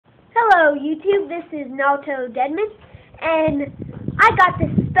Hello YouTube, this is Naruto Deadman, and I got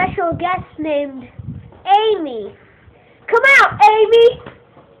this special guest named Amy. Come out, Amy!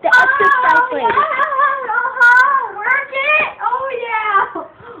 The exercise lady. Work it! Oh yeah!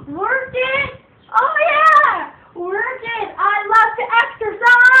 Work it! Oh yeah! Work it! I love to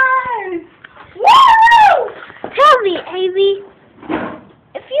exercise! Woo! Tell me, Amy,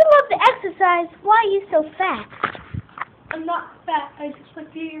 if you love to exercise, why are you so fat? I'm not fat. I just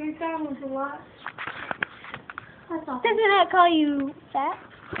like to eat McDonald's a lot. That's all. Doesn't that call you fat?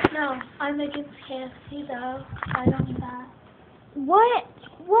 No, I'm against KFC though. I don't eat that. What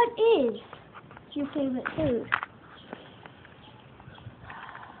is your favorite food?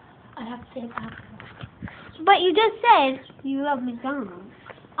 I have to say that. But you just said you love McDonald's.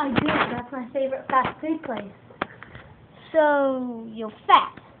 I do. That's my favorite fast food place. So you're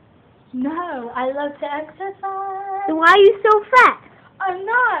fat. No, I love to exercise. Then why are you so fat? I'm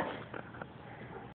not.